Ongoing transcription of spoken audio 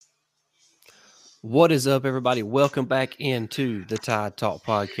What is up, everybody? Welcome back into the Tide Talk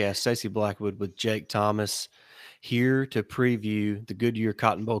podcast. Stacey Blackwood with Jake Thomas here to preview the Goodyear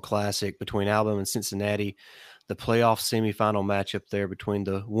Cotton Bowl Classic between Alabama and Cincinnati, the playoff semifinal matchup there between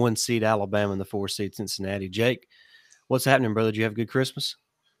the 1 seed Alabama and the 4 seed Cincinnati. Jake, what's happening, brother? Did you have a good Christmas?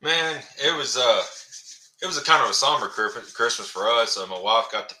 Man, it was a kind of a somber Christmas for us. My wife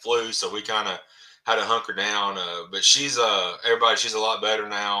got the flu, so we kind of had to hunker down. But she's a lot better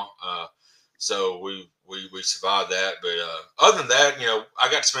now. So we survived that. But other than that,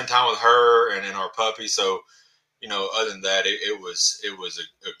 I got to spend time with her and our puppy. So other than that, it was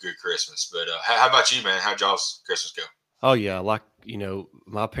a good Christmas. But how about you, man? How'd y'all's Christmas go? Oh yeah,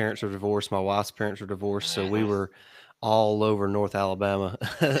 my parents are divorced, my wife's parents are divorced, so we Hmm. were all over North Alabama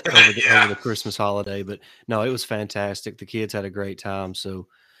over the Yeah, Christmas holiday. But no, it was fantastic. The kids had a great time, so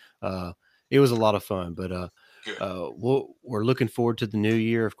uh, it was a lot of fun. But good. we're looking forward to the new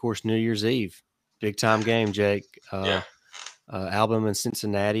year. Of course, New Year's Eve, big time game, Jake. Yeah, Alabama and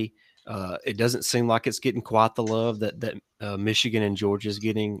Cincinnati. It doesn't seem like it's getting quite the love that Michigan and Georgia is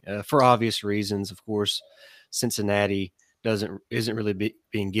getting for obvious reasons. Of course, Cincinnati isn't really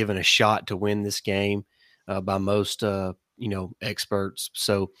being given a shot to win this game by most experts.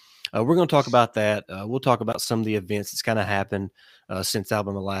 So we're going to talk about that. We'll talk about some of the events that's kind of happened since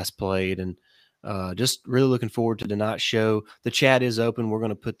Alabama last played, and just really looking forward to tonight's show. The chat is open. We're going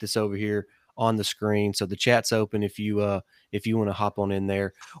to put this over here on the screen, so the chat's open if you want to hop on in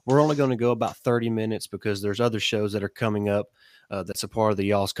there. We're only going to go about 30 minutes because there's other shows that are coming up that's a part of the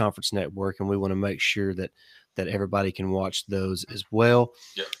Y'all's Conference Network, and we want to make sure that everybody can watch those as well.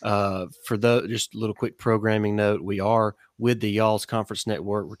 yeah. For those, just a little quick programming note: we are with the Y'all's Conference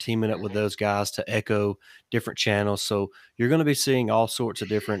Network. We're teaming up with Hmm. those guys to echo different channels, so you're going to be seeing all sorts of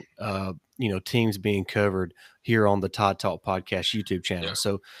different teams being covered here on the Tide Talk Podcast YouTube channel. Yeah.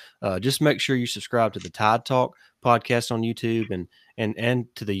 So just make sure you subscribe to the Tide Talk podcast on YouTube and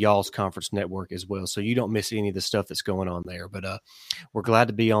to the Y'all's Conference Network as well, so you don't miss any of the stuff that's going on there. But we're glad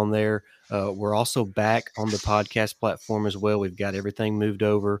to be on there. We're also back on the podcast platform as well. We've got everything moved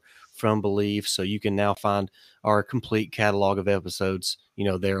over from Believe, so you can now find our complete catalog of episodes,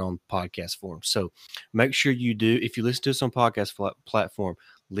 there on podcast form. So make sure you do, if you listen to us on podcast platform,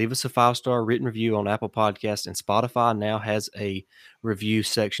 leave us a 5-star written review on Apple Podcasts, and Spotify now has a review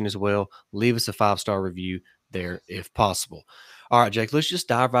section as well. Leave us a 5-star review there if possible. All right, Jake, let's just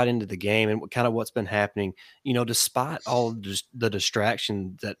dive right into the game and kind of what's been happening. Despite all of the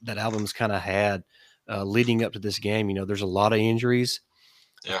distraction that Alabama's kind of had leading up to this game, there's a lot of injuries.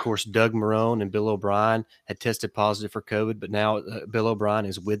 Of Yeah. course, Doug Marrone and Bill O'Brien had tested positive for COVID, but now Bill O'Brien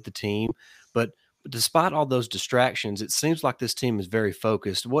is with the team. But despite all those distractions, it seems like this team is very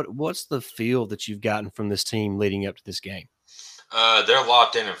focused. What's the feel that you've gotten from this team leading up to this game? They're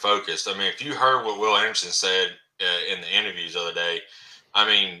locked in and focused. I mean, if you heard what Will Anderson said in the interviews the other day, I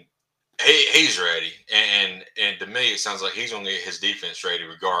mean, he's ready, and to me, it sounds like he's going to get his defense ready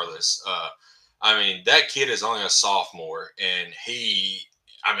regardless. I mean, that kid is only a sophomore, and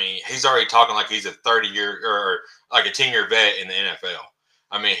I mean, he's already talking like he's a 30-year or like a 10-year vet in the NFL.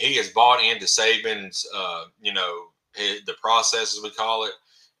 I mean, he has bought into Saban's, the process as we call it,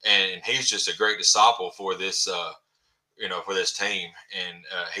 and he's just a great disciple for this. For this team, and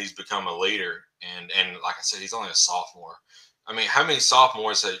he's become a leader. And like I said, he's only a sophomore. I mean, how many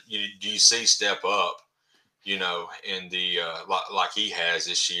sophomores do you see step up? In the like he has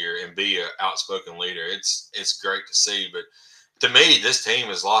this year and be an outspoken leader. It's great to see. But to me, this team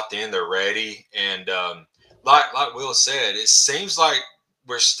is locked in. They're ready, and like Will said, it seems like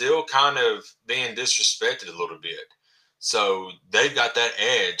we're still kind of being disrespected a little bit. So they've got that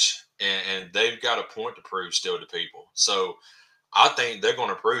edge, and they've got a point to prove still to people. So I think they're going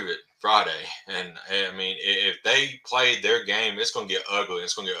to prove it Friday. And I mean, if they play their game, it's going to get ugly.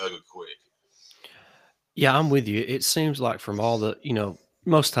 It's going to get ugly quick. Yeah, I'm with you. It seems like from all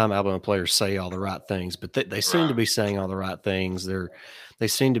most time Alabama players say all the right things, but they seem to Right. be saying all the right things. They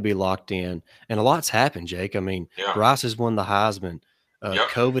seem to be locked in, and a lot's happened, Jake. I mean, Yeah. Bryce has won the Heisman. Yep.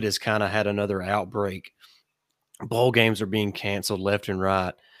 COVID has kind of had another outbreak. Bowl games are being canceled left and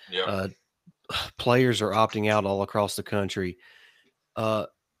right. Yep. Uh, Players are opting out all across the country. Uh,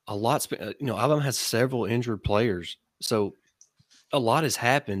 a lot's been, Alabama has several injured players, so a lot has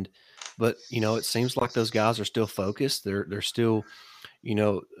happened. But it seems like those guys are still focused. They're still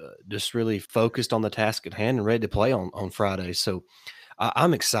just really focused on the task at hand and ready to play on Friday. So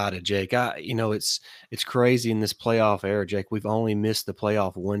I'm excited, Jake. It's crazy in this playoff era, Jake. We've only missed the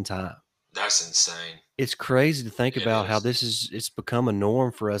playoff one time. That's insane. It's crazy to think It about how is. it's become a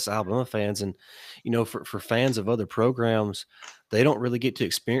norm for us Alabama fans, and for fans of other programs, they don't really get to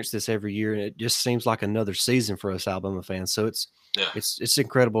experience this every year, and it just seems like another season for us Alabama fans. So Yeah. it's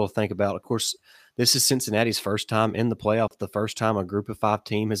incredible to think about. Of course, this is Cincinnati's first time in the playoff, the first time a Group of 5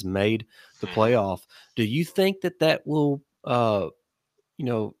 team has made the Mhm. playoff. Do you think that will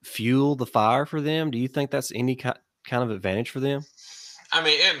fuel the fire for them? Do you think that's any kind of advantage for them? I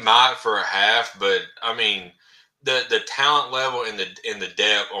mean, it might for a half, but I mean, the talent level and the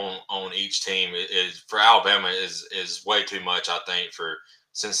depth on each team is for Alabama is way too much. I think for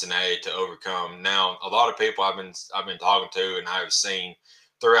Cincinnati to overcome. Now, a lot of people I've been talking to and I've seen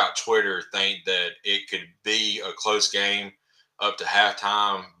throughout Twitter think that it could be a close game up to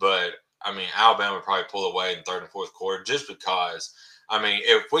halftime, but I mean, Alabama would probably pull away in third and fourth quarter just because. I mean,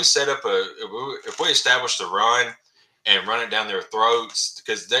 if we set up if we establish the run and run it down their throats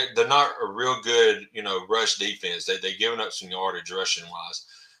because they're not a real good, rush defense. They're giving up some yardage rushing wise.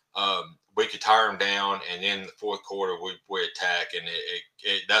 We could tire them down, and in the fourth quarter we attack, and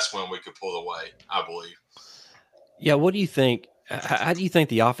that's when we could pull away. I believe. Yeah, what do you think? How do you think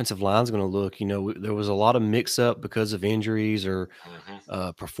the offensive line is going to look? There was a lot of mix up because of injuries or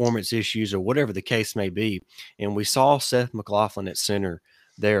Hmm. performance issues or whatever the case may be. And we saw Seth McLaughlin at center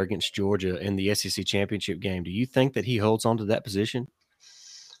there against Georgia in the SEC championship game. Do you think that he holds on to that position?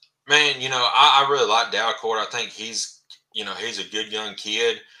 Man, I really like Dalcourt. I think he's a good young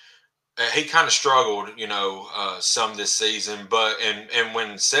kid. He kind of struggled, some this season, but and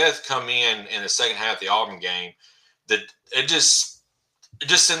when Seth come in the second half of the Auburn game, that it just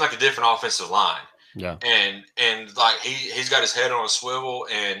seemed like a different offensive line. Yeah. And like he's got his head on a swivel,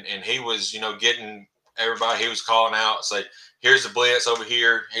 and he was getting everybody he was calling out, say here's the blitz over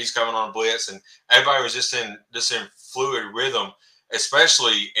here, he's coming on a blitz, and everybody was just in fluid rhythm,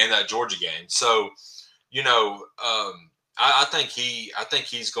 especially in that Georgia game. So I think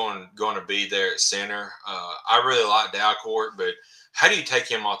he's going to be there at center. I really like Dalcourt, but how do you take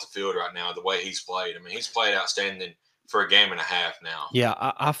him off the field right now the way he's played? I mean, he's played outstanding for a game and a half now. Yeah,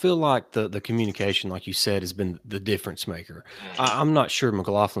 I feel like the communication, like you said, has been the difference maker. Hmm. I'm not sure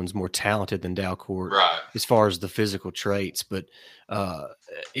McLaughlin's more talented than Dalcourt Right. as far as the physical traits, but uh,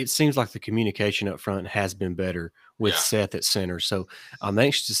 it seems like the communication up front has been better with Yeah. Seth at center. So I'm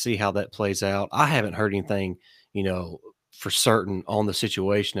anxious to see how that plays out. I haven't heard anything, you know, for certain on the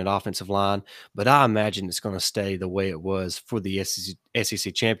situation at offensive line, but I imagine it's going to stay the way it was for the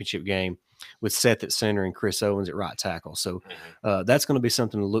SEC championship game with Seth at center and Chris Owens at right tackle. So Hmm. that's going to be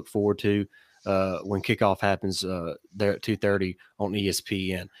something to look forward to when kickoff happens there at 2:30 on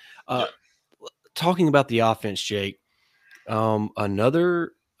ESPN. Uh, Yeah. Talking about the offense, Jake,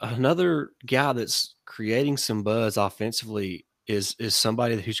 another guy that's creating some buzz offensively is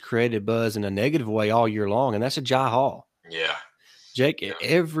somebody who's created buzz in a negative way all year long, and that's a Jai Hall. Yeah. Jake, Yeah.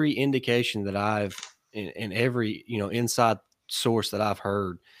 every indication that I've in every inside source that I've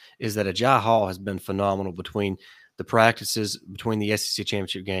heard is that Ajay Hall has been phenomenal between the practices between the SEC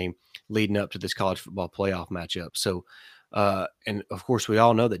championship game leading up to this college football playoff matchup. So, and of course, we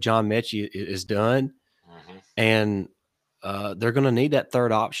all know that John Mechie is done, Hmm. and they're going to need that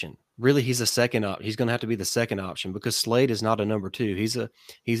third option. Really, he's a second op. He's going to have to be the second option because Slade is not a number two. He's a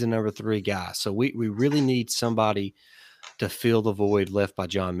number three guy. So we really need somebody to fill the void left by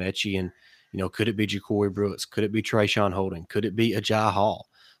John Mechie. And, could it be Ja'Cory Brooks? Could it be Trayshawn Holden? Could it be Ajay Hall?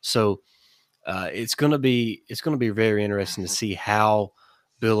 So it's gonna be very interesting to Hmm. see how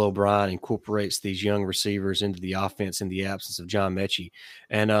Bill O'Brien incorporates these young receivers into the offense in the absence of John Mechie.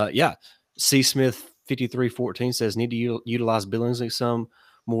 And yeah, C. Smith 5314 says need to utilize Billingsley some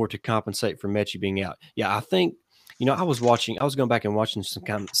more to compensate for Mechie being out. Yeah, I think I was going back and watching some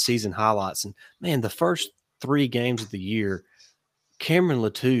kind of season highlights, and man, the first 3 games of the year, Cameron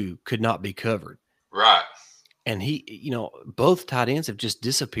Latou could not be covered. Right. And both tight ends have just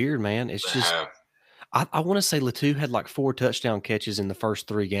disappeared, man. It's They just, have. I want to say Latou had like 4 touchdown catches in the first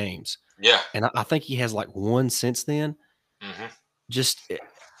 3 games. Yeah. And I think he has like one since then. Hmm. Just,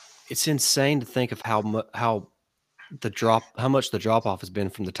 it's insane to think of how much the drop off has been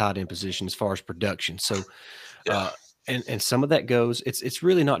from the tight end position as far as production. So, Yeah. and some of that goes, it's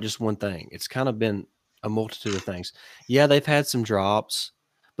really not just one thing. It's kind of been a multitude of things. Yeah, they've had some drops,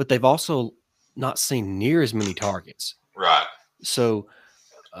 but they've also not seen near as many targets. Right. So,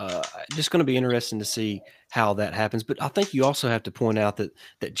 just going to be interesting to see how that happens. But I think you also have to point out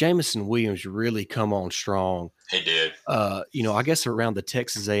that Jameson Williams really come on strong. He did. I guess around the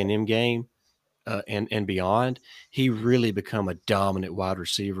Texas A&M game, and beyond, he really become a dominant wide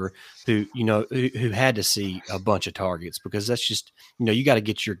receiver who who had to see a bunch of targets, because that's just, you got to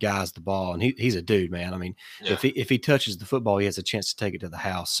get your guys the ball, and he's a dude, man. I mean, Yeah. if he touches the football, he has a chance to take it to the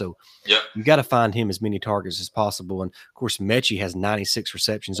house. So Yep. you got to find him as many targets as possible. And of course, Mechie has 96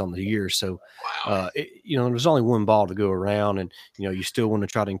 receptions on the year. So, Wow. there's only one ball to go around, and you still want to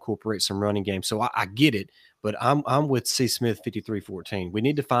try to incorporate some running game. So I get it, but I'm with C. Smith 5314. We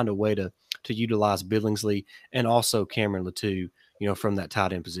need to find a way to utilize Billingsley and also Cameron Latou, from that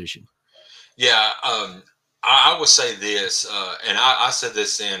tight end position. Yeah. I would say this, and I said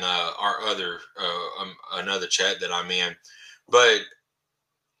this in our other another chat that I'm in, but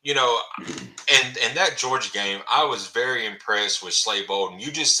in that Georgia game, I was very impressed with Slade Bolden.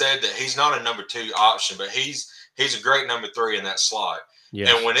 You just said that he's not a number 2 option, but he's a great number 3 in that slot.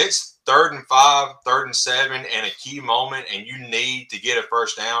 Yes. And when it's 3rd and 5, 3rd and 7, and a key moment, and you need to get a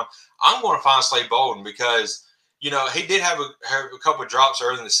first down, I'm going to find Slade Bolden, because he did have a couple of drops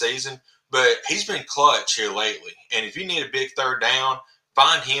early in the season, but he's been clutch here lately. And if you need a big 3rd down,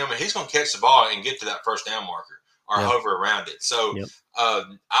 find him, and he's going to catch the ball and get to that first down marker or hover around it. So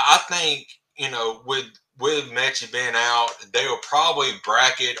I think, with Mechie being out, they will probably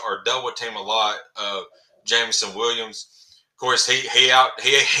bracket or double team a lot of Jameson Williams. Of course, he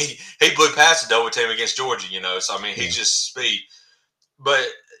blew past the double team against Georgia, so I mean, he's just speed. But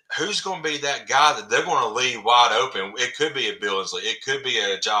who's going to be that guy that they're going to leave wide open? It could be a Billingsley, it could be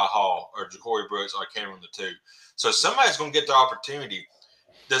a Jai Hall or Ja'Cory Brooks or Cameron Latou. So somebody's going to get their opportunity.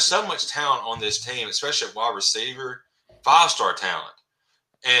 There's so much talent on this team, especially at wide receiver, 5-star talent.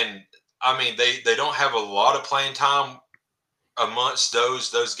 And I mean, they don't have a lot of playing time amongst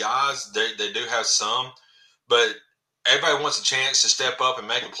those guys. They do have some, but everybody wants a chance to step up and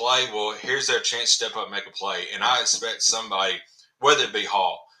make a play. Well, here's their chance to step up and make a play. And I expect somebody, whether it be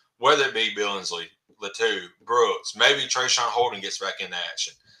Hall, whether it be Billingsley, Latou, Brooks, maybe Trayshawn Holden gets back into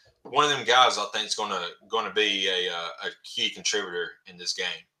action. One of them guys, I think, is going to be a key contributor in this game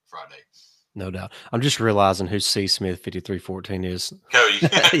Friday. No doubt. I'm just realizing who C. Smith 5314 is. Cody.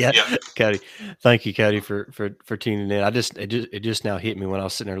 yeah, Cody. Thank you, Cody, for tuning in. It just now hit me when I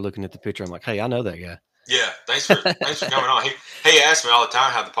was sitting there looking at the picture. I'm like, hey, I know that guy. Yeah, thanks for coming on. He asks me all the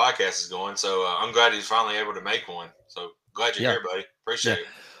time how the podcast is going, so I'm glad he's finally able to make one. So glad you're here, buddy. Appreciate it.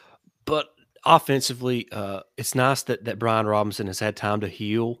 But offensively, it's nice that Brian Robinson has had time to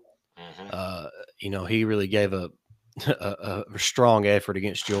heal. Mm-hmm. He really gave a strong effort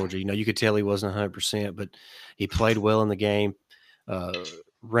against Georgia. You could tell he wasn't 100%, but he played well in the game,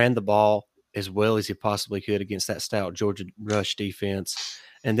 ran the ball as well as he possibly could against that stout Georgia rush defense,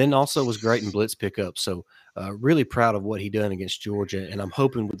 and then also was great in blitz pickup. So really proud of what he done against Georgia, and I'm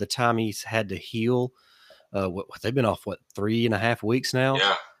hoping with the time he's had to heal, they've been off 3.5 weeks now.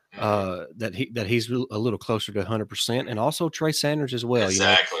 Yeah. That he's a little closer to 100%, and also Trey Sanders as well.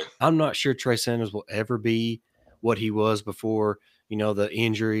 Exactly. I'm not sure Trey Sanders will ever be what he was before, the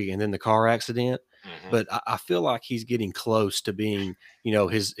injury and then the car accident. Mm-hmm. But I feel like he's getting close to being,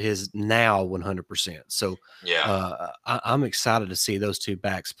 his now 100%. So I'm excited to see those two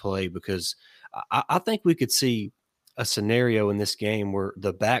backs play, because I think we could see a scenario in this game where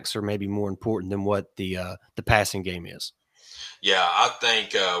the backs are maybe more important than what the passing game is. Yeah, I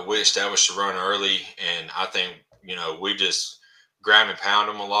think we established the run early, and I think, we just grab and pound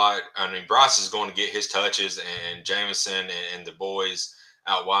them a lot. I mean, Bryce is going to get his touches, and Jameson and the boys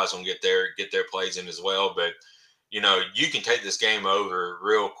out wide going to get their plays in as well. But you can take this game over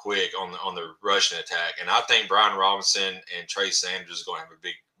real quick on the rushing attack, and I think Brian Robinson and Trey Sanders is going to have a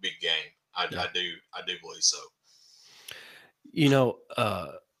big game. I do believe so.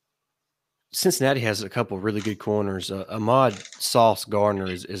 Cincinnati has a couple of really good corners. Ahmad Sauce Gardner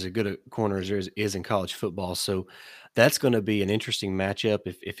is a good corner as there is in college football. So that's going to be an interesting matchup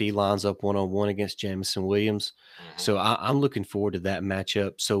if he lines up one-on-one against Jameson Williams. Mm-hmm. So I'm looking forward to that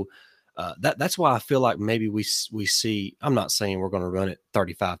matchup. So that's why I feel like maybe we see. I'm not saying we're going to run it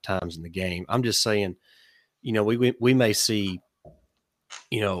 35 times in the game. I'm just saying, we may see,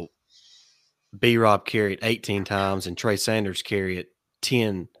 B-Rob carry it 18 times and Trey Sanders carry it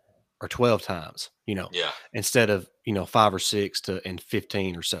 10 or 12 times, instead of, 5 or 6 and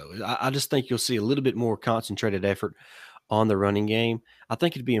 15 or so. I just think you'll see a little bit more concentrated effort on the running game. I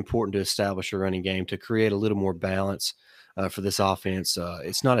think it'd be important to establish a running game to create a little more balance for this offense.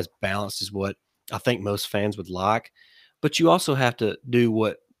 It's not as balanced as what I think most fans would like, but you also have to do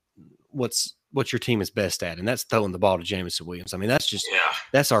what your team is best at, and that's throwing the ball to Jameson Williams. I mean,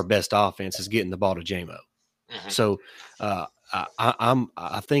 that's our best offense, is getting the ball to J-Mo. Mm-hmm. So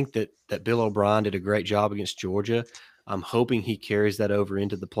I think that Bill O'Brien did a great job against Georgia. I'm hoping he carries that over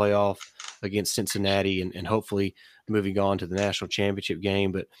into the playoff. against Cincinnati and hopefully moving on to the national championship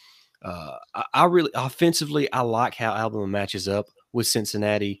game. But I really offensively, I like how Alabama matches up with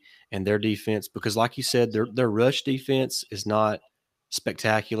Cincinnati and their defense because, like you said, their rush defense is not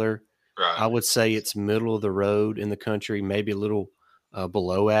spectacular. Right. I would say it's middle of the road in the country, maybe a little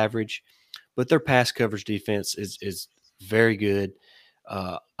below average, but their pass coverage defense is very good.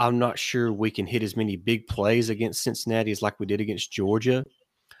 I'm not sure we can hit as many big plays against Cincinnati as like we did against Georgia.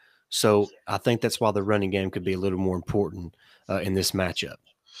 So I think that's why the running game could be a little more important in this matchup.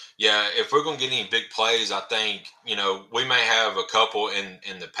 Yeah, if we're gonna get any big plays, I think we may have a couple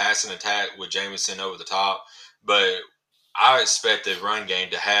in the passing attack with Jameson over the top, but I expect the run game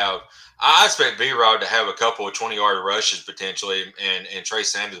to have. I expect B Rod to have a couple of 20-yard rushes potentially, and Trey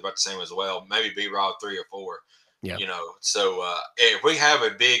Sanders about the same as well. Maybe B Rod 3 or 4. Yeah. So if we have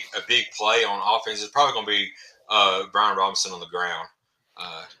a big play on offense, it's probably going to be Brian Robinson on the ground.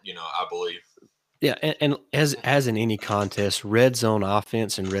 I believe. Yeah, and as in any contest, red zone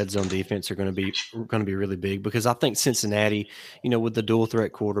offense and red zone defense are going to be really big because I think Cincinnati, with the dual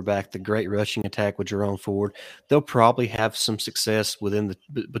threat quarterback, the great rushing attack with Jerome Ford, they'll probably have some success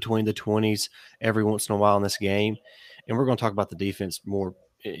between the 20s every once in a while in this game. And we're going to talk about the defense more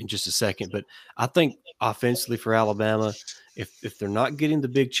in just a second, but I think offensively for Alabama, if they're not getting the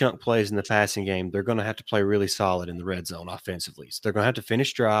big chunk plays in the passing game, they're going to have to play really solid in the red zone offensively. So they're going to have to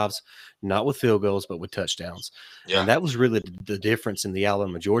finish drives, not with field goals, but with touchdowns. Yeah. And that was really the difference in the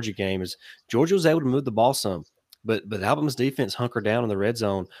Alabama-Georgia game is Georgia was able to move the ball some, but Alabama's defense hunkered down in the red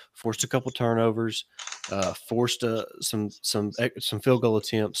zone, forced a couple turnovers, forced some field goal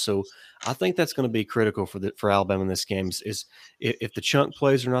attempts. So I think that's going to be critical for Alabama in this game is if the chunk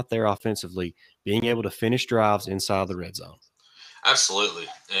plays are not there offensively, being able to finish drives inside the red zone. Absolutely,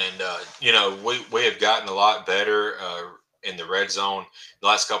 and we have gotten a lot better in the red zone the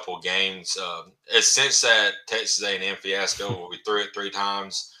last couple of games. Since that Texas A&M fiasco, we threw it 3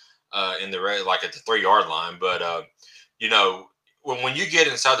 times in the red, like at the 3-yard line. But when you get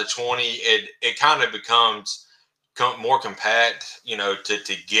inside the 20, it kind of becomes more compact.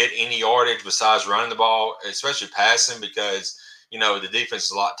 To get any yardage besides running the ball, especially passing, because the defense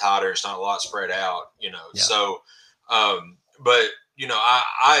is a lot tighter. It's not a lot spread out. Yeah. So. But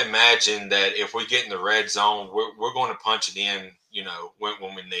I imagine that if we get in the red zone, we're going to punch it in,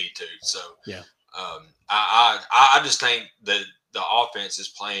 when we need to. So yeah, I just think that the offense is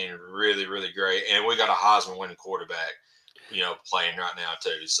playing really, really great, and we got a Heisman winning quarterback, playing right now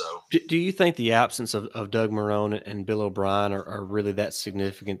too. So do you think the absence of Doug Marrone and Bill O'Brien are really that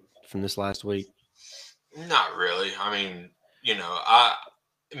significant from this last week? Not really. I mean, I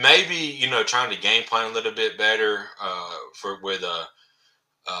maybe trying to game plan a little bit better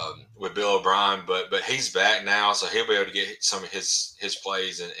with Bill O'Brien, but he's back now, so he'll be able to get some of his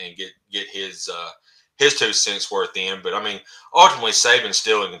plays and get his 2 cents worth in. But I mean, ultimately, Saban's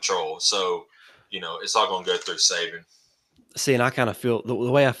still in control, so it's all going to go through Saban. See, and I kind of feel the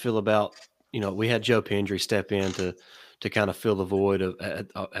way I feel about we had Joe Pendry step in to kind of fill the void of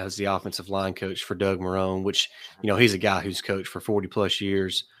as the offensive line coach for Doug Marrone, which he's a guy who's coached for 40 plus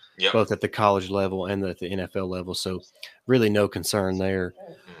years. Yep. Both at the college level and at the NFL level. So really no concern there.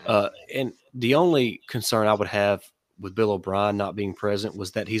 And the only concern I would have with Bill O'Brien not being present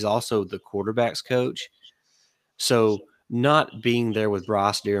was that he's also the quarterback's coach. So not being there with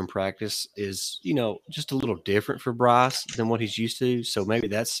Bryce during practice is, just a little different for Bryce than what he's used to. So maybe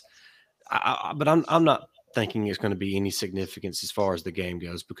that's but I'm not thinking it's going to be any significance as far as the game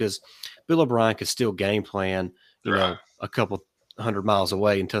goes because Bill O'Brien could still game plan, a couple 100 miles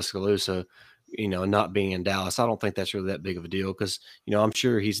away in Tuscaloosa, and not being in Dallas. I don't think that's really that big of a deal because, I'm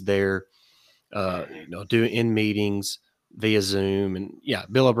sure he's there, doing in meetings via Zoom. And yeah,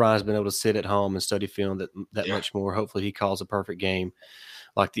 Bill O'Brien's been able to sit at home and study film that much more. Hopefully he calls a perfect game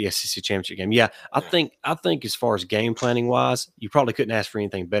like the SEC championship game. Yeah, I think as far as game planning wise, you probably couldn't ask for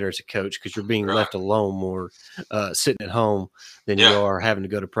anything better as a coach because you're being left alone more sitting at home than you are having to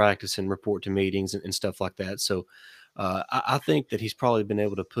go to practice and report to meetings and stuff like that. So I think that he's probably been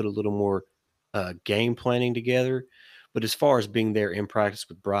able to put a little more game planning together. But as far as being there in practice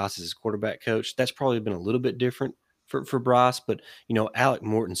with Bryce as his quarterback coach, that's probably been a little bit different for Bryce. But, Alec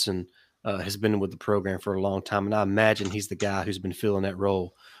Mortensen has been with the program for a long time. And I imagine he's the guy who's been filling that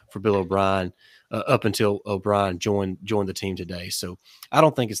role for Bill O'Brien up until O'Brien joined the team today. So I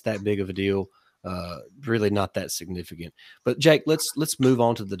don't think it's that big of a deal. Really not that significant. But Jake, let's move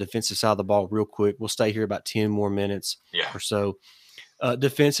on to the defensive side of the ball real quick. We'll stay here about 10 more minutes or so.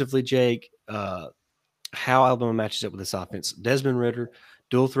 Defensively, Jake, how Alabama matches up with this offense. Desmond Ridder,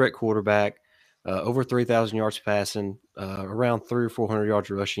 dual threat quarterback, over 3,000 yards passing, around 300 or 400 yards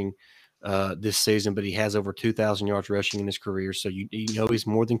rushing. this season, but he has over 2,000 yards rushing in his career. So you know he's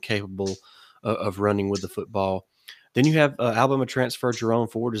more than capable of running with the football. Then you have Alabama transfer Jerome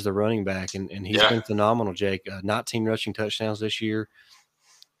Ford as the running back, and he's been phenomenal, Jake. 19 rushing touchdowns this year.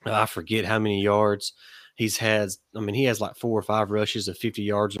 I forget how many yards he's had. I mean, he has like 4 or 5 rushes of 50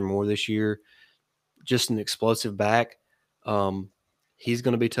 yards or more this year. Just an explosive back. He's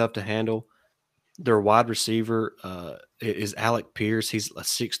going to be tough to handle. Their wide receiver is Alec Pierce. He's a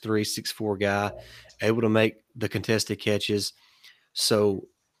 6'3", 6'4" guy, able to make the contested catches. So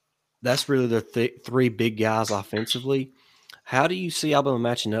that's really the 3 big guys offensively. How do you see Alabama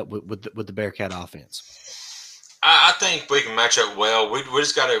matching up with the Bearcat offense? I think we can match up well. We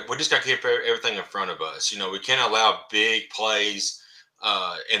just gotta keep everything in front of us. You know, we can't allow big plays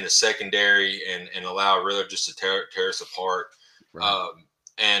in the secondary and allow Riller just to tear us apart. Right.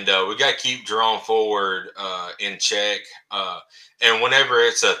 And we got to keep Jerome Ford in check. And whenever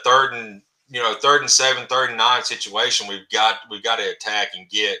it's a third and 7, 3rd and 9 situation, we've got to attack and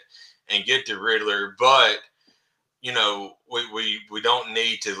get to Riddler. But you know, we don't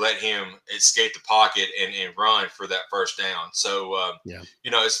need to let him escape the pocket and run for that first down. So,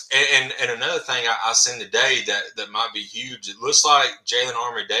 you know, it's and another thing I seen today that might be huge. It looks like Jalyn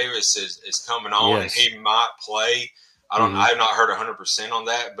Armour-Davis is coming on, and he might play. I have not heard 100% on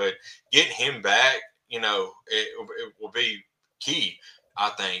that, but getting him back, you know, it will be key, I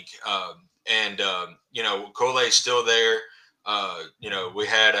think. You know, Kool-Aid's still there. You know, we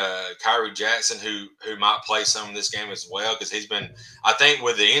had Kyrie Jackson who might play some of this game as well, because he's been, I think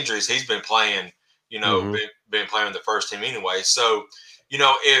with the injuries, he's been playing, you know, been playing with the first team anyway. So, you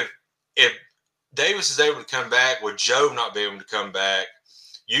know, if Davis is able to come back, with Joe not being able to come back,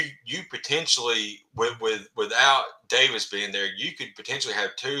 you potentially without Davis being there, you could potentially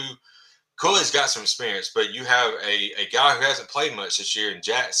have 2. Cooley's got some experience, but you have a guy who hasn't played much this year in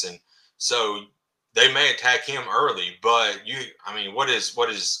Jackson. So they may attack him early, but what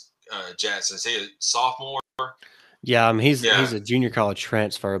is Jackson? Is he a sophomore? Yeah, I mean he's a junior college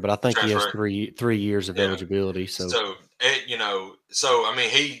transfer, but I think he has three years of eligibility. So you know, I mean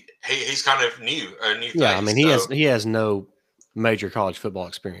he's kind of new, a new face. Yeah, I mean he has no major college football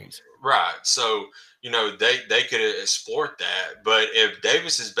experience. Right. So, you know, they could exploit that. But if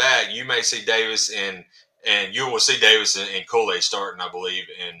Davis is back, you may see Davis and you will see Davis and Kool-Aid starting, I believe.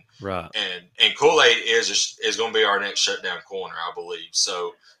 And Kool-Aid is going to be our next shutdown corner, I believe.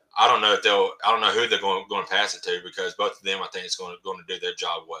 So I don't know who they're going to pass it to, because both of them, I think, is going to do their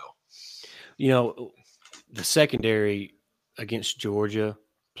job well. You know, the secondary against Georgia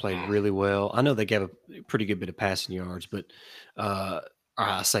played really well. I know they gave a pretty good bit of passing yards, but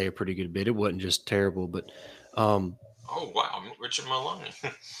I say a pretty good bit. It wasn't just terrible, but oh wow, Richard Maloney.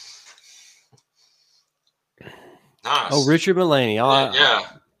 Nice. Oh, Richard Mullaney. Oh, yeah.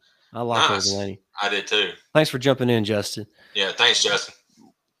 I like old Mullaney. I did too. Thanks for jumping in, Justin. Yeah, thanks, Justin.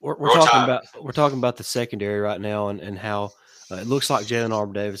 We're talking about the secondary right now and how it looks like Jalyn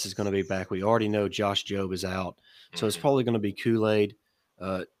Armour-Davis is going to be back. We already know Josh Jobe is out, so it's probably going to be Kool-Aid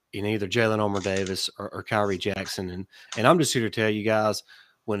in either Jalyn Armour-Davis or Kyrie Jackson. And I'm just here to tell you guys,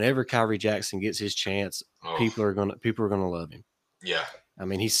 whenever Kyrie Jackson gets his chance, people are gonna love him. Yeah, I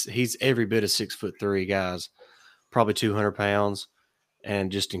mean he's every bit of 6'3", guys, probably 200 pounds,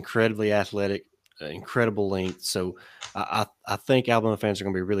 and just incredibly athletic, incredible length. So I think Alabama fans are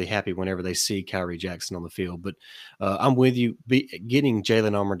going to be really happy whenever they see Kyrie Jackson on the field. But I'm with you. Getting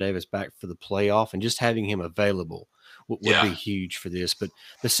Jalyn Armour-Davis back for the playoff and just having him available would be huge for this. But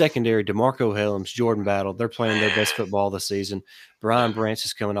the secondary, DeMarco Hellams, Jordan Battle, they're playing their best football this season. Brian Branch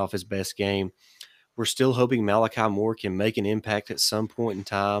is coming off his best game. We're still hoping Malachi Moore can make an impact at some point in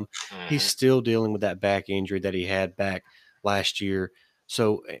time. He's still dealing with that back injury that he had back last year.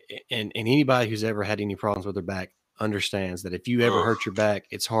 So, and anybody who's ever had any problems with their back understands that if you ever hurt your back,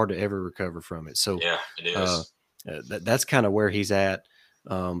 it's hard to ever recover from it. So, yeah, it is. That's kind of where he's at.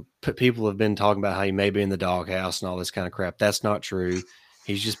 People have been talking about how he may be in the doghouse and all this kind of crap. That's not true.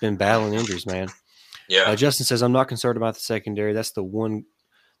 He's just been battling injuries, man. Yeah. Justin says, I'm not concerned about the secondary. That's one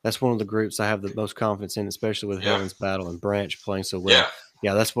of the groups I have the most confidence in, especially with Hellams Battle and Branch playing so well.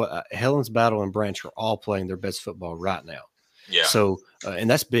 Yeah, that's what Hellams Battle and Branch are all playing their best football right now. Yeah. So, and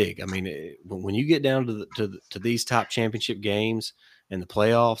that's big. I mean, when you get down to these top championship games and the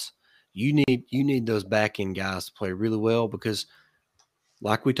playoffs, you need those back end guys to play really well, because,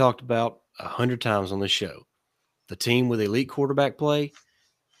 like we talked about 100 times on this show, the team with elite quarterback play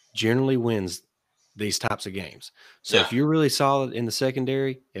generally wins these types of games. So if you're really solid in the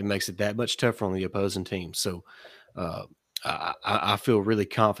secondary, it makes it that much tougher on the opposing team. So I feel really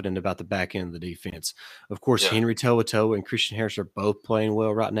confident about the back end of the defense. Of course, Yeah. Henry To'oTo'o and Christian Harris are both playing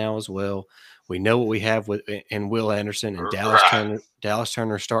well right now as well. We know what we have with and Will Anderson and Dallas Right. Turner. Dallas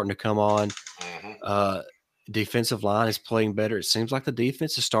Turner is starting to come on. Mm-hmm. Defensive line is playing better. It seems like the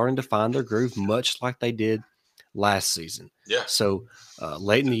defense is starting to find their groove, much like they did last season. Yeah. So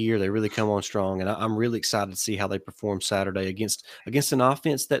late in the year, they really come on strong, and I'm really excited to see how they perform Saturday against an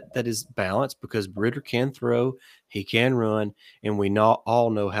offense that is balanced because Ritter can throw, he can run, and we all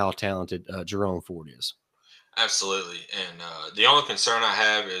know how talented Jerome Ford is. Absolutely. And the only concern I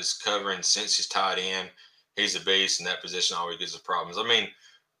have is covering since he's tied in. He's a beast, and that position always gives us problems. I mean,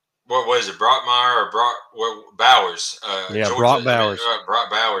 what is it, Brockmeyer or Bowers? Yeah, Georgia. Brock Bowers. Brock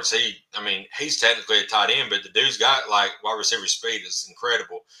Bowers. He's technically a tight end, but the dude's got like wide receiver speed. It's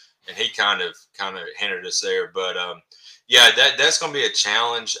incredible, and he kind of hindered us there. But yeah, that's going to be a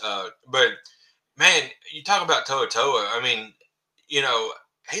challenge. But man, you talk about To'oTo'o. I mean, you know,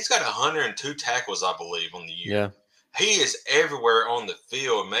 he's got 102 tackles, I believe, on the year. Yeah. He is everywhere on the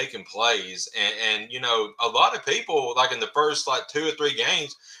field making plays. And a lot of people, like in the first like 2 or 3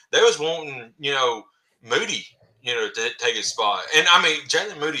 games, they was wanting, Moody, to take his spot. And I mean,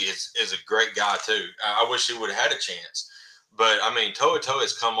 Jalen Moody is a great guy too. I wish he would have had a chance. But I mean, To'oTo'o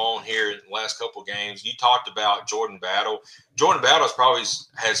has come on here in the last couple of games. You talked about Jordan Battle. Jordan Battle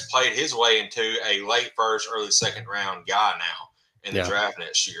has played his way into a late first, early second round guy now in the draft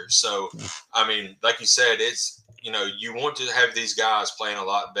next year. So, I mean, like you said, it's you want to have these guys playing a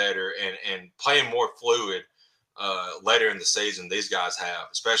lot better and playing more fluid later in the season. These guys have,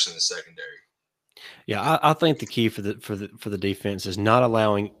 especially in the secondary. Yeah, I think the key for the defense is not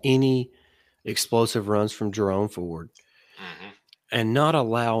allowing any explosive runs from Jerome Ford, and not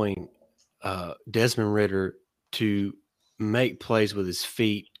allowing Desmond Ritter to make plays with his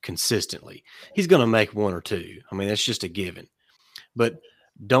feet consistently. He's going to make 1 or 2. I mean, that's just a given. But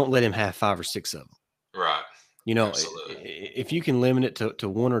don't let him have 5 or 6 of them. Right. Absolutely. If you can limit it to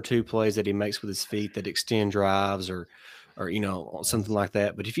 1 or 2 plays that he makes with his feet that extend drives or something like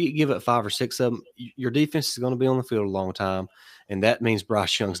that. But if you give it 5 or 6 of them, your defense is going to be on the field a long time, and that means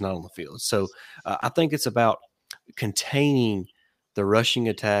Bryce Young's not on the field. So I think it's about containing the rushing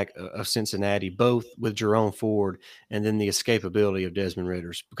attack of Cincinnati, both with Jerome Ford and then the escapability of Desmond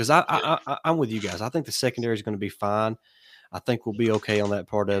Ritters. Because I'm with you guys. I think the secondary is going to be fine. I think we'll be okay on that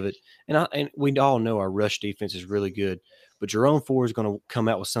part of it. And we all know our rush defense is really good. But Jerome Ford is going to come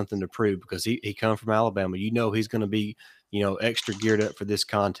out with something to prove because he come from Alabama. He's going to be, extra geared up for this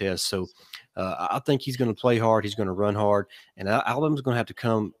contest. So I think he's going to play hard. He's going to run hard. And Alabama's going to have to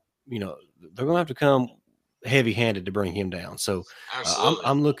come, they're going to have to come heavy-handed to bring him down. So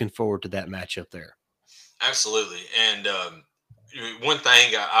I'm looking forward to that matchup there. Absolutely. And one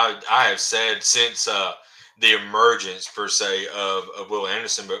thing I have said since the emergence, per se, of Will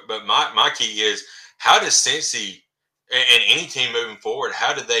Anderson, but my key is, how does Cincy and any team moving forward,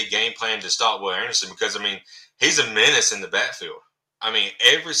 how do they game plan to stop Will Anderson? Because, I mean, he's a menace in the backfield. I mean,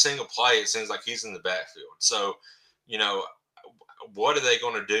 every single play, it seems like he's in the backfield. So, what are they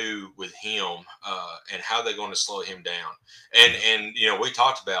going to do with him and how are they going to slow him down? And we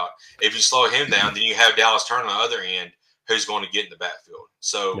talked about, if you slow him down, then you have Dallas Turner on the other end who's going to get in the backfield.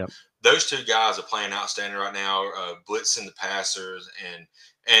 So those 2 guys are playing outstanding right now, blitzing the passers.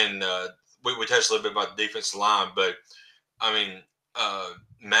 And we touched a little bit about the defensive line, but, I mean,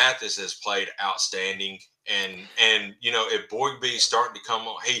 Mathis has played outstanding. And if Boygby's starting to come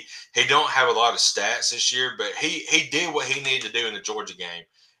on, he don't have a lot of stats this year, but he did what he needed to do in the Georgia game,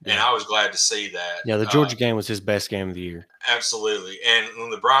 and I was glad to see that. Yeah, the Georgia game was his best game of the year. Absolutely. And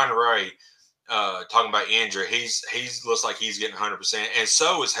LeBron Ray, talking about injury, he's looks like he's getting 100%, and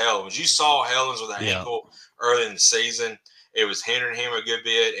so is Hellens. You saw Hellens with an ankle early in the season. It was hindering him a good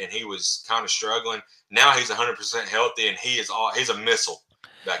bit, and he was kind of struggling. Now he's 100% healthy, and he's a missile.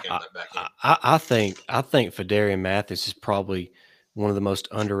 I think Phidarian Mathis is probably one of the most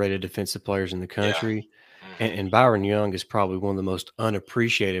underrated defensive players in the country, and Byron Young is probably one of the most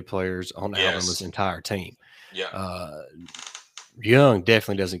unappreciated players on Alabama's entire team. Young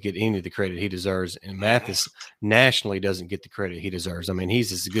definitely doesn't get any of the credit he deserves, and Mathis nationally doesn't get the credit he deserves. I mean,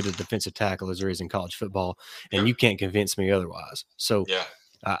 he's as good a defensive tackle as there is in college football, and you can't convince me otherwise. So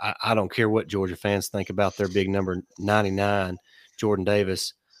I don't care what Georgia fans think about their big number 99, Jordan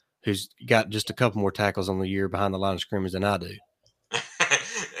Davis, who's got just a couple more tackles on the year behind the line of scrimmage than I do.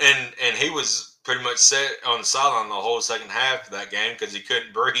 and he was pretty much set on the sideline the whole second half of that game because he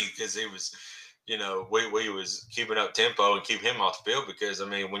couldn't breathe, because he was, we was keeping up tempo and keep him off the field, because, I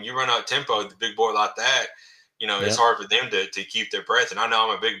mean, when you run out tempo, the big boy like that, it's hard for them to keep their breath. And I know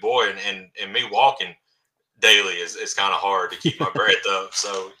I'm a big boy, and me walking daily it's kind of hard to keep my breath up.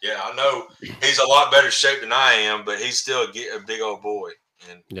 So yeah, I know he's a lot better shape than I am, but he's still a big old boy.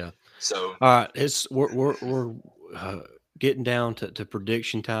 And Yeah. so All right, we're getting down to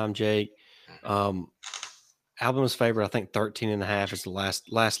prediction time, Jake. Alabama's favorite, I think 13.5 is the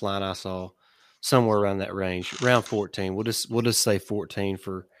last line I saw, somewhere around that range, around 14. We'll just say 14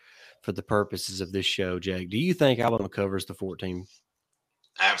 for the purposes of this show, Jake. Do you think Alabama covers the 14?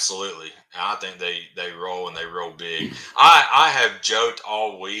 absolutely, I think they roll and they roll big. I have joked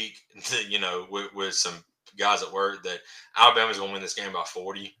all week, with some guys at work that Alabama's going to win this game by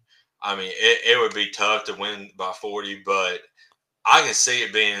 40. I mean, it would be tough to win by 40, but I can see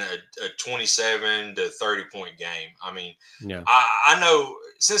it being a 27 to 30 point game. I mean, Yeah. I know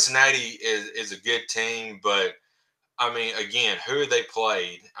Cincinnati is a good team, but I mean, again, who they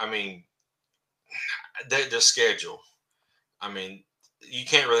played? I mean, their schedule. I mean, you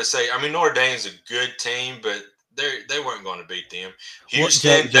can't really say. I mean, Notre Dame's a good team, but they weren't going to beat them. Well,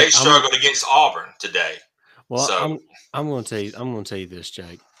 Houston, they Jake, struggled against Auburn today. well, So, I'm going to tell you. I'm going to tell you this,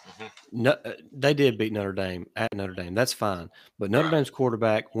 Jake. mhm, No, they did beat Notre Dame at Notre Dame. That's fine. But Notre right. Dame's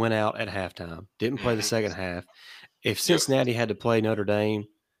quarterback went out at halftime, didn't play the Hmm. second half. If Yep. Cincinnati had to play Notre Dame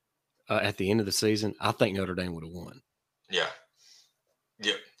at the end of the season, I think Notre Dame would have won. Yeah.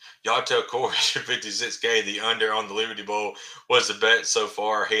 Yep. Y'all tell Corey 56K the under on the Liberty Bowl was the bet so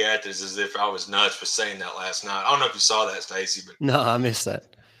far. He acted as if I was nuts for saying that last night. I don't know if you saw that, Stacy, but No, I missed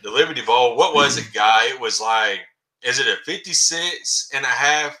that. the Liberty Bowl, what was it, guy? It was like, is it a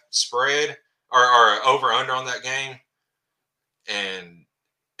 56.5 spread or over under on that game? And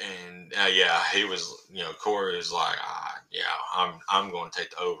yeah, he was, Corey was like, yeah, I'm going to take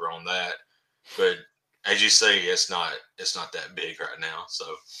the over on that. But as you say, it's not that big right now. So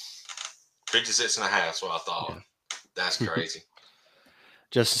 56.5 is what I thought. Yeah. That's crazy.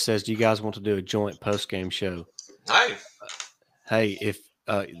 Justin says, "Do you guys want to do a joint post game show?" Hey, Hey, if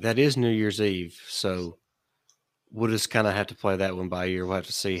that is New Year's Eve, so we'll just kind of have to play that one by ear. We'll have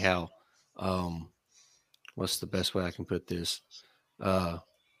to see how. What's the best way I can put this?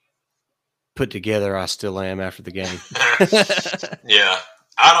 Put together, I still am after the game. yeah,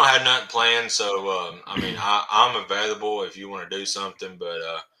 I don't have nothing planned, so I mean, I'm available if you want to do something. But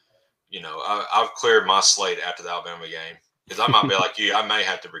I've cleared my slate after the Alabama game because I might be like you. I may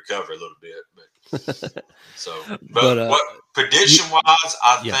have to recover a little bit, but But what prediction wise,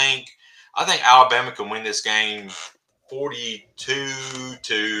 yeah. I think Alabama can win this game 42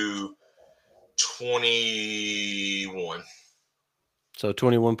 to 21. So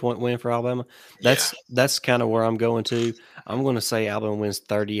 21-point win for Alabama. That's kind of where I'm going to. I'm going to say Alabama wins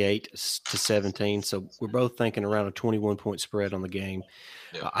 38-17. So we're both thinking around a 21-point spread on the game.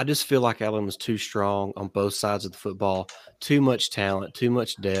 Yeah. I just feel like Alabama's too strong on both sides of the football. Too much talent, too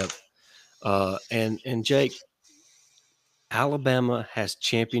much depth. And Jake, Alabama has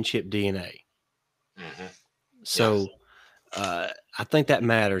championship DNA. Mm-hmm. So I think that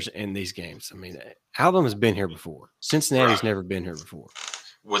matters in these games. I mean, Alabama's been here before. Cincinnati's never been here before.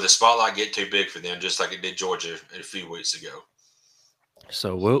 Will the spotlight get too big for them, just like it did Georgia a few weeks ago?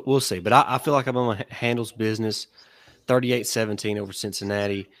 So we'll see. But I feel like Alabama handles business 38-17 over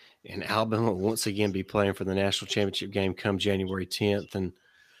Cincinnati. And Alabama will once again be playing for the national championship game come January 10th. And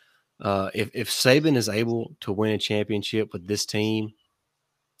if Saban is able to win a championship with this team,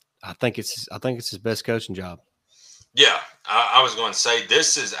 I think it's his best coaching job. Yeah, I was going to say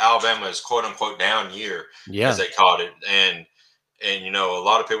this is Alabama's quote unquote down year, as they called it, and a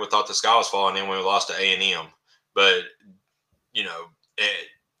lot of people thought the sky was falling in when we lost to A&M, but it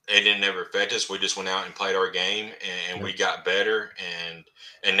didn't ever affect us. We just went out and played our game, and we got better,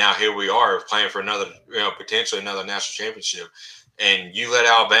 and now here we are playing for another, potentially another national championship. And you let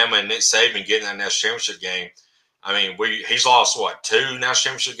Alabama and Nick Saban get in that national championship game. I mean, he's lost, 2 national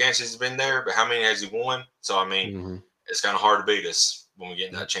championship games since he's been there, but how many has he won? So, I mean, It's kind of hard to beat us when we get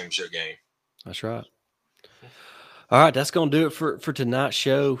in that championship game. That's right. All right, that's going to do it for tonight's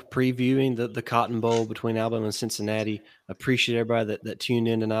show, previewing the Cotton Bowl between Alabama and Cincinnati. Appreciate everybody that tuned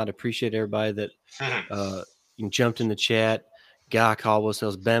in tonight. Appreciate everybody that jumped in the chat. Guy called us,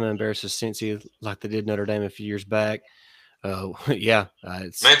 Bama embarrasses Cincy like they did Notre Dame a few years back. Yeah.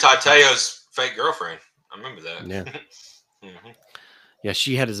 Manti Te'o's fake girlfriend. I remember that. Yeah. Yeah,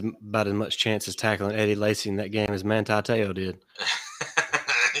 she had about as much chance as tackling Eddie Lacy in that game as Manti Te'o did.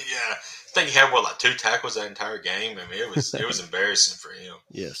 Yeah. I think he had 2 tackles that entire game. I mean, it was embarrassing for him.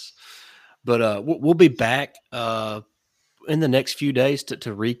 Yes. But we'll be back in the next few days to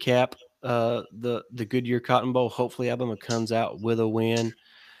recap the Goodyear Cotton Bowl. Hopefully Alabama comes out with a win.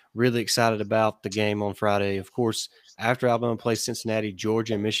 Really excited about the game on Friday. Of course, after Alabama plays Cincinnati,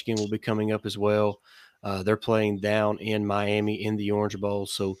 Georgia and Michigan will be coming up as well. They're playing down in Miami in the Orange Bowl.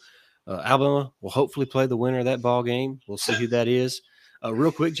 So Alabama will hopefully play the winner of that ball game. We'll see who that is.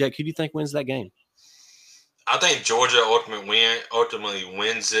 Real quick, Jake, who do you think wins that game? I think Georgia ultimately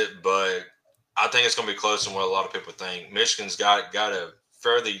wins it, but I think it's going to be closer than what a lot of people think. Michigan's got a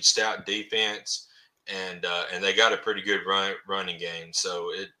fairly stout defense, and they got a pretty good running game.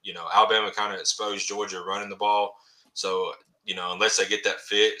 So Alabama kind of exposed Georgia running the ball. So unless they get that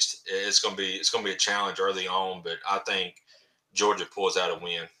fixed, it's going to be a challenge early on. But I think Georgia pulls out a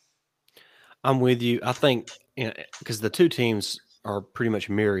win. I'm with you. I think because the two teams are pretty much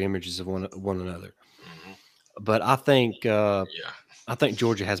mirror images of one another. Mm-hmm. But I think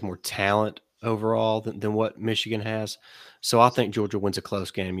Georgia has more talent overall than what Michigan has. So I think Georgia wins a close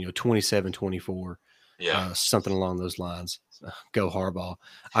game, 27-24. Yeah. Something along those lines. Go Harbaugh.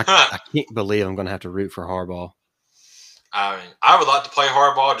 I can't believe I'm going to have to root for Harbaugh. I mean, I would like to play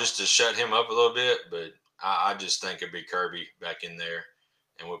Harbaugh just to shut him up a little bit, but I just think it'd be Kirby back in there,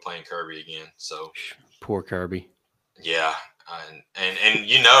 and we're playing Kirby again. So poor Kirby. Yeah, and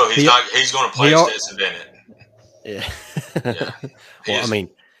he's going to play Stetson Bennett. Yeah. Yeah. Well, I mean,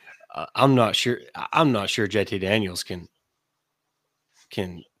 I'm not sure JT Daniels can.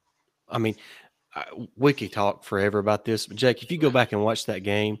 I mean, we could talk forever about this, but Jake, if you go back and watch that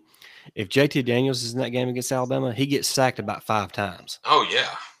game, if JT Daniels is in that game against Alabama, he gets sacked about 5 times. Oh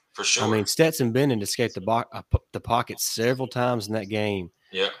yeah, for sure. I mean, Stetson Bennett escaped the pocket several times in that game.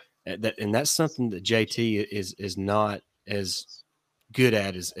 Yeah, and that's something that JT is not as good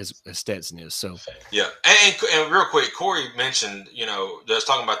at as Stetson is. So yeah, and real quick, Corey mentioned they was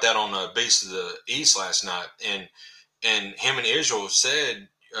talking about that on Beast of the East last night, and him and Israel said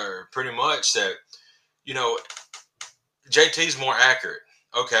pretty much that JT's more accurate.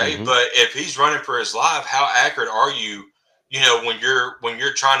 Okay, but if he's running for his life, how accurate are you? When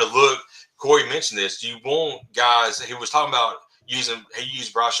you're trying to look. Corey mentioned this. You want guys. He was talking about he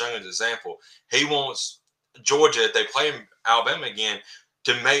used Bryce Young as an example. He wants Georgia, if they play Alabama again,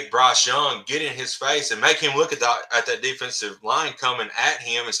 to make Bryce Young get in his face and make him look at that defensive line coming at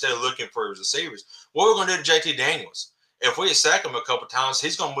him instead of looking for his receivers. What we're going to do to JT Daniels? If we sack him a couple times,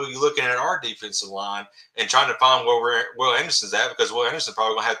 he's going to be looking at our defensive line and trying to find where Will Anderson's at, because Will Anderson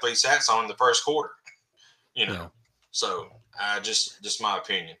probably going to have 3 sacks on him in the first quarter. Yeah. So just my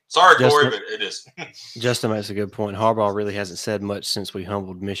opinion. Sorry, Corey, but it is. Justin makes a good point. Harbaugh really hasn't said much since we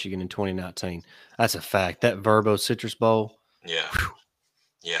humbled Michigan in 2019. That's a fact. That Verbo Citrus Bowl. Yeah. Whew.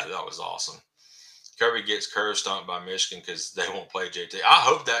 Yeah, that was awesome. Kirby gets curve stomped by Michigan because they won't play JT. I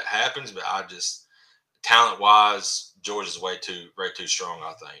hope that happens, but I just talent-wise, Georgia's way too strong,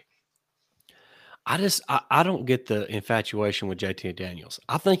 I think. I don't get the infatuation with JT Daniels.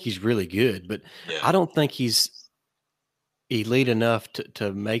 I think he's really good, but I don't think he's elite enough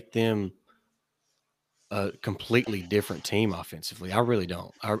to make them a completely different team offensively. I really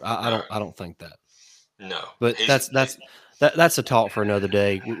don't. I don't think that. No, but that's a talk for another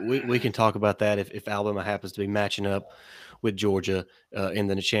day. We can talk about that if Alabama happens to be matching up with Georgia in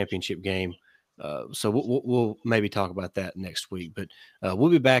the championship game. So we'll maybe talk about that next week. But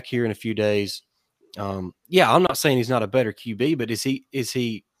we'll be back here in a few days. I'm not saying he's not a better QB, but is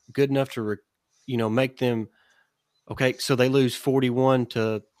he good enough to make them okay? So they lose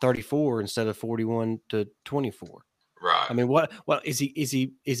 41-34 instead of 41-24. Right. I mean, what is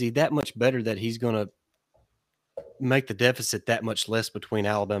he that much better that he's going to make the deficit that much less between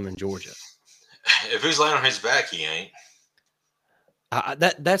Alabama and Georgia? If he's laying on his back, he ain't.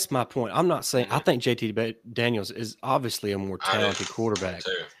 That's my point. I'm not saying I think JT Daniels is obviously a more talented quarterback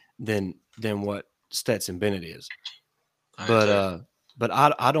than what Stetson Bennett is. But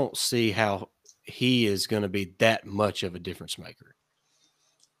I don't see how he is going to be that much of a difference maker.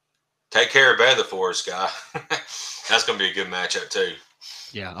 Take care of Baylor for us, guy. That's going to be a good matchup too.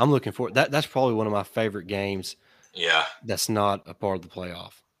 Yeah, I'm looking for that. That's probably one of my favorite games. Yeah, that's not a part of the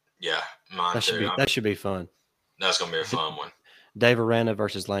playoff. Yeah, mine too. That should be fun. That's going to be a fun one. Dave Aranda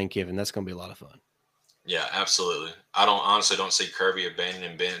versus Lane Kiffin. That's going to be a lot of fun. Yeah, absolutely. I honestly don't see Kirby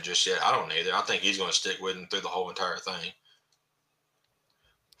abandoning Bennett just yet. I don't either. I think he's going to stick with him through the whole entire thing.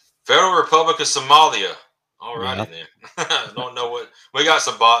 Federal Republic of Somalia. All righty then. Don't know what we got.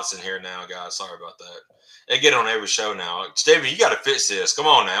 Some bots in here now, guys. Sorry about that. They get on every show now. Stevie, you got to fix this. Come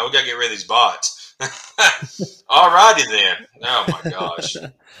on now. We got to get rid of these bots. All righty then. Oh my gosh.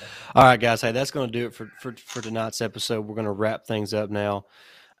 All right, guys. Hey, that's going to do it for tonight's episode. We're going to wrap things up now.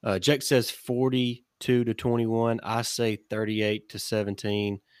 Jake says 42-21. I say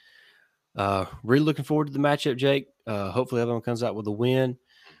 38-17. Really looking forward to the matchup, Jake. Hopefully everyone comes out with a win.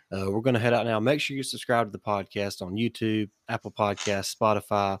 We're going to head out now. Make sure you subscribe to the podcast on YouTube, Apple Podcasts,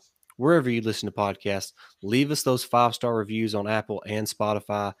 Spotify, wherever you listen to podcasts. Leave us those 5-star reviews on Apple and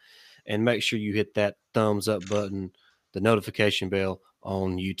Spotify, and make sure you hit that thumbs up button, the notification bell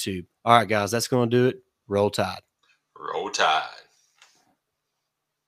on YouTube. All right, guys, that's going to do it. Roll Tide. Roll Tide.